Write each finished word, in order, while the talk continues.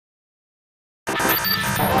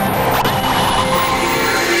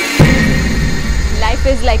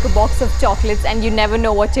is like a box of chocolates and you never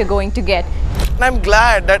know what you're going to get. And I'm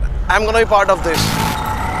glad that I'm going to be part of this.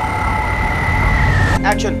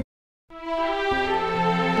 Action.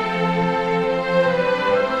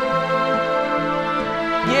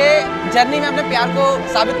 ये journey में अपने प्यार को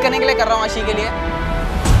साबित करने के लिए कर रहा हूँ आशी के लिए।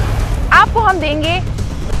 आपको हम देंगे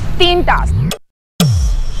 3 टास्क।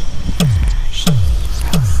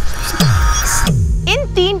 इन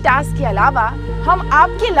 3 टास्क के अलावा हम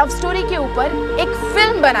आपकी लव स्टोरी के ऊपर एक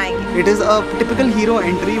फिल्म बनाएंगे। It is a typical hero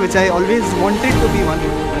entry which I always wanted to be one.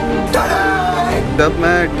 जब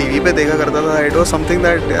मैं टीवी पे देखा करता था, it was something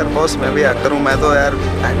that यार बॉस मैं भी एक्टर हूँ, मैं तो यार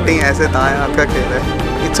एक्टिंग ऐसे दाएं हाथ का खेल है।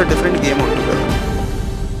 It's a different game altogether.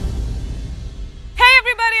 Hey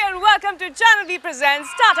everybody and welcome to Channel V presents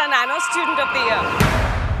Tata Nano Student of the Year.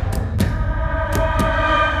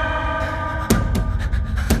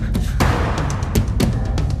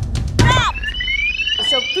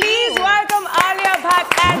 So please welcome Alia Bhatt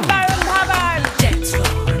and Varun Dhawan.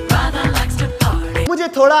 मुझे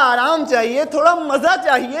थोड़ा आराम चाहिए, थोड़ा मजा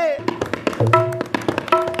चाहिए।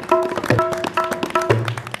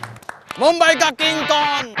 मुंबई का किंग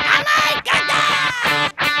कौन?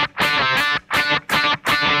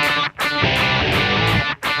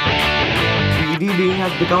 Being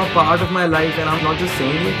has become a part of my life and I'm not just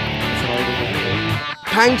saying it.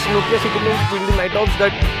 Thanks Nokia City Loans Building Night Outs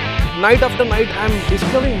that night after night I'm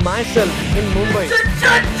discovering myself in Mumbai.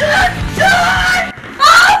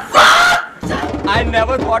 I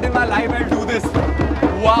never thought in my life I'd do this.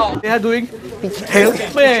 Wow. They are doing help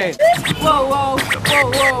me. Whoa, whoa, whoa,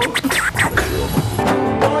 whoa.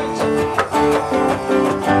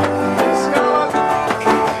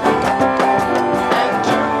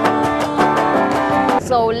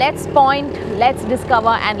 So let's point, let's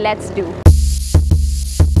discover and let's do.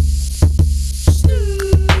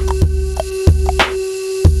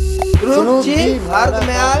 Dhruv ji, Bharat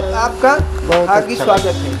में आज आपका हार्दिक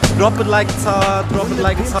स्वागत है। Drop it like it's hot, drop it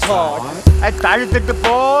like it's hot. That is the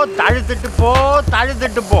depot, that is the depot, that is the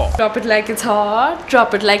depot. Drop it like it's hot,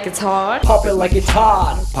 drop it like it's hot. Pop it like it's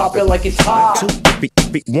hot, pop it like it's hot।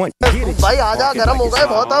 भाई आजा, गरम हो गए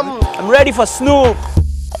बहुत हम। I'm ready for Snoop.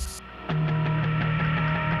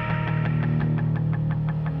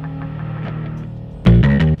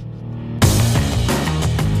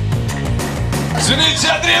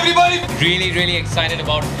 Everybody! Really excited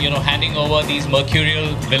about, handing over these mercurial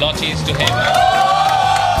velocis to him.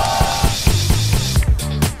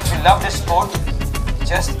 If you love this sport,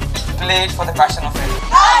 just play it for the passion of it.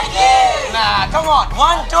 Like it! Nah, come on.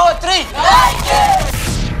 1, 2, 3. Like it!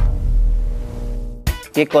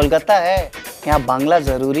 ये कोलकाता है, यहाँ बांग्ला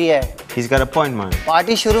जरूरी है। He's got a point, man.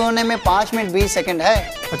 Party शुरू होने में 5 minute 20 second है।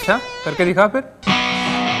 अच्छा, करके दिखा फिर।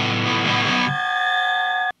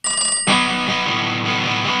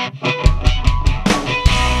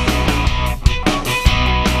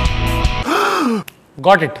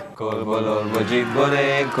 Got it. Kor bolo, wo jeet bole,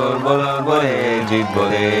 kor bolo, bole, jeet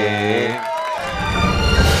bole.